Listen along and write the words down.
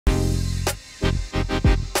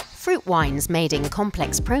Fruit wines made in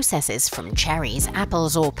complex processes from cherries,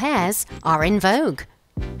 apples or pears are in vogue.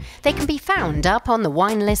 They can be found up on the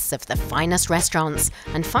wine lists of the finest restaurants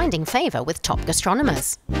and finding favour with top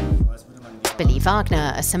gastronomers. Billy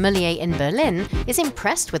Wagner, a sommelier in Berlin, is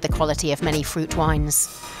impressed with the quality of many fruit wines.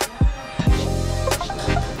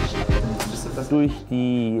 Durch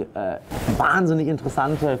die wahnsinnig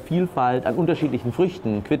interessante Vielfalt an unterschiedlichen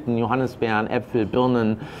Früchten, Quitten, Johannisbeeren, Äpfel,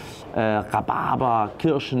 Birnen, Rhabarber,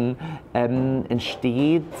 Kirschen,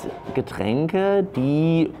 entsteht Getränke,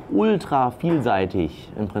 die ultra vielseitig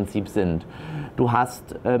im Prinzip sind. Du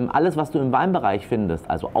hast alles, was du im Weinbereich findest,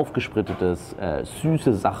 also aufgesprittetes,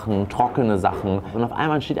 süße Sachen, trockene Sachen. Und auf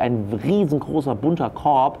einmal entsteht ein riesengroßer bunter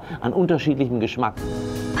Korb an unterschiedlichem Geschmack.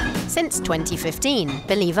 Since 2015,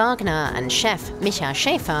 Billy Wagner and chef Michael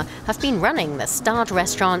Schäfer have been running the starred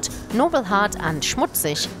restaurant Nobelhart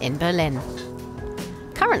Schmutzig in Berlin.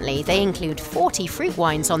 Currently, they include 40 fruit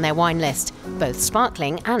wines on their wine list, both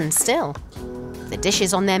sparkling and still. The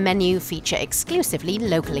dishes on their menu feature exclusively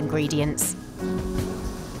local ingredients.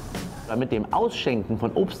 Mit dem Ausschenken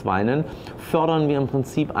von Obstweinen fördern wir im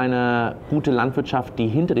Prinzip eine gute Landwirtschaft, die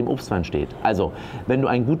hinter dem Obstwein steht. Also, wenn du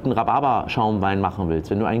einen guten Rhabarberschaumwein machen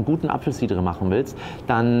willst, wenn du einen guten Apfelcider machen willst,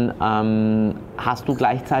 dann hast du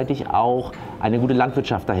gleichzeitig auch eine gute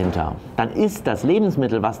Landwirtschaft dahinter. Dann ist das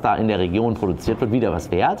Lebensmittel, was da in der Region produziert wird, wieder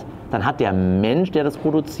was wert. Dann hat der Mensch, der das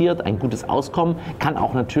produziert, ein gutes Auskommen, kann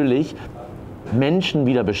auch natürlich Menschen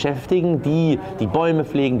wieder beschäftigen, die die Bäume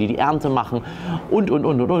pflegen, die die Ernte machen und.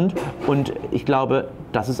 Und ich glaube,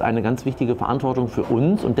 das ist eine ganz wichtige Verantwortung für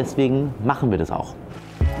uns und deswegen machen wir das auch.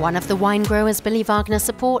 One of the wine growers Billy Wagner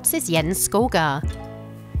supports is Jens Skovgaard.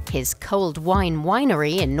 His Cold Wine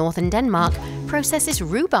Winery in northern Denmark processes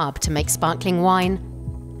rhubarb to make sparkling wine.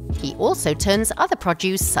 He also turns other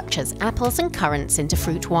produce such as apples and currants into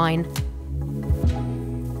fruit wine.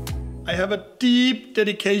 I have a deep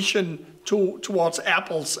dedication towards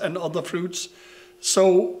apples and other fruits.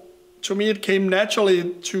 So to me it came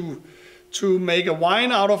naturally to make a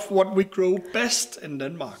wine out of what we grow best in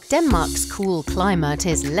Denmark. Denmark's cool climate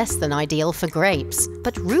is less than ideal for grapes,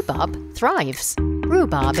 but rhubarb thrives.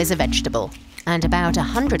 Rhubarb is a vegetable, and about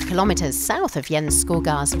 100 kilometers south of Jens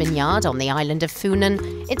Skovgaard's vineyard on the island of Funen,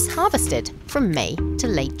 it's harvested from May to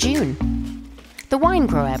late June. The wine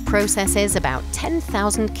grower processes about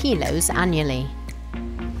 10,000 kilos annually.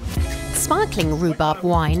 Sparkling rhubarb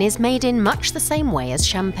wine is made in much the same way as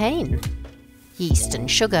champagne. Yeast and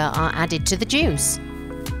sugar are added to the juice.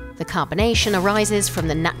 The carbonation arises from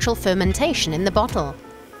the natural fermentation in the bottle.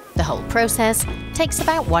 The whole process takes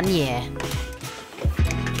about 1 year.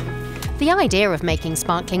 The idea of making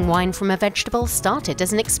sparkling wine from a vegetable started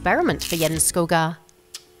as an experiment for Jens Skovgaard.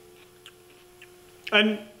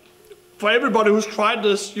 And for everybody who's tried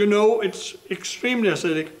this, you know it's extremely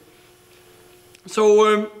acidic.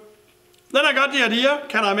 So then I got the idea,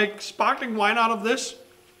 can I make sparkling wine out of this?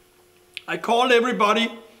 I called everybody,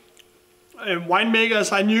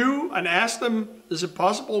 winemakers I knew, and asked them, is it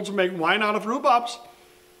possible to make wine out of rhubarbs?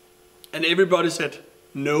 And everybody said,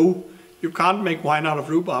 no, you can't make wine out of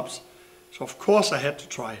rhubarbs. So of course I had to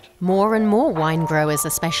try it. More and more wine growers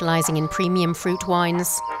are specialising in premium fruit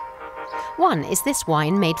wines. One is this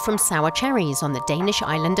wine made from sour cherries on the Danish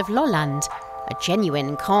island of Lolland, a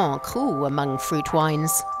genuine grand cru among fruit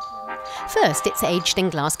wines. First, it's aged in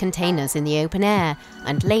glass containers in the open air,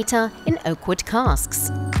 and later in oakwood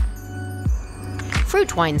casks.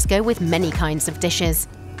 Fruit wines go with many kinds of dishes.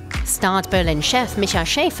 Starred Berlin chef Michael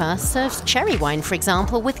Schäfer serves cherry wine, for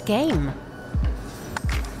example, with game.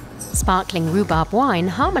 Sparkling rhubarb wine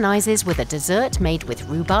harmonizes with a dessert made with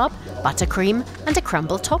rhubarb, buttercream, and a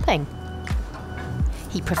crumble topping.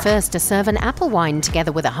 He prefers to serve an apple wine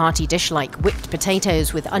together with a hearty dish like whipped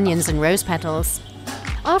potatoes with onions and rose petals.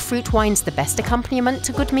 Are fruit wines the best accompaniment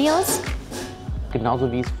to good meals?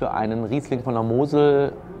 Genauso wie es für einen Riesling von der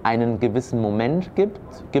Mosel einen gewissen Moment gibt,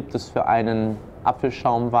 gibt es für einen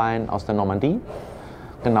Apfelschaumwein aus der Normandie.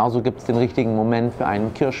 Genauso gibt es den richtigen Moment für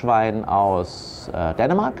einen Kirschwein aus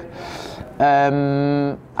Dänemark.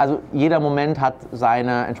 Also jeder Moment hat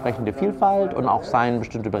seine entsprechende Vielfalt und auch seine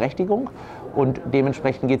bestimmte Berechtigung. Und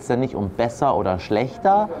dementsprechend geht es dann nicht um besser oder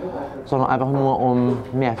schlechter, sondern einfach nur um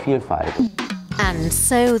mehr Vielfalt. And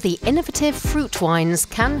so the innovative fruit wines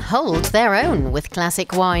can hold their own with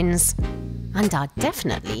classic wines, and are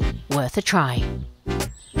definitely worth a try.